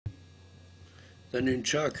The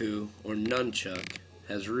Nunchaku, or nunchuck,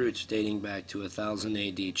 has roots dating back to 1000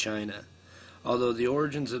 AD China. Although the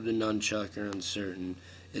origins of the nunchuck are uncertain,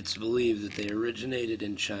 it's believed that they originated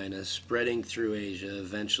in China, spreading through Asia,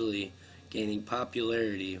 eventually gaining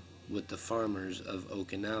popularity with the farmers of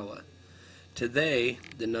Okinawa. Today,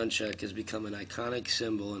 the nunchuck has become an iconic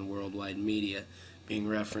symbol in worldwide media, being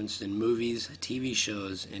referenced in movies, TV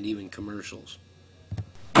shows, and even commercials.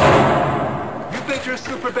 You think you're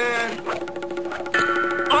super bad?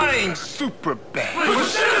 I ain't super bad.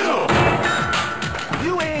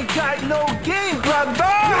 You ain't got no game, brother!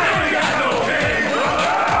 You ain't got no game,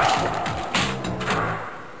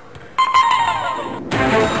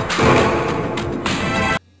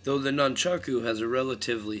 brother! Though the nunchaku has a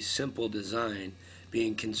relatively simple design,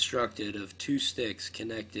 being constructed of two sticks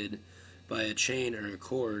connected by a chain or a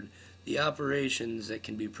cord, the operations that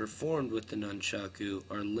can be performed with the nunchaku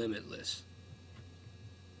are limitless.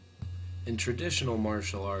 In traditional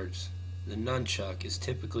martial arts, the nunchuck is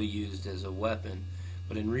typically used as a weapon,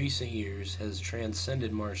 but in recent years has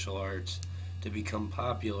transcended martial arts to become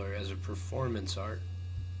popular as a performance art.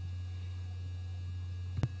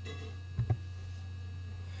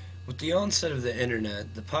 With the onset of the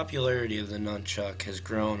internet, the popularity of the nunchuck has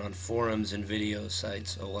grown on forums and video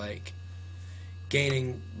sites alike,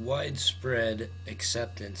 gaining widespread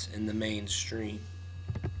acceptance in the mainstream.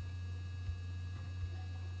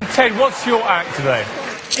 Ted, what's your act today?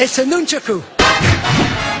 It's a nunchaku.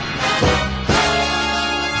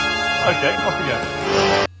 Okay, off we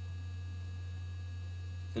go.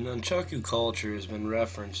 The nunchaku culture has been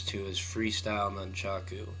referenced to as freestyle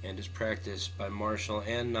nunchaku and is practiced by martial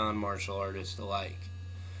and non-martial artists alike.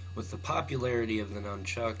 With the popularity of the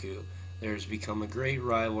nunchaku, there has become a great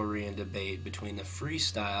rivalry and debate between the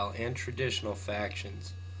freestyle and traditional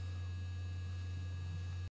factions.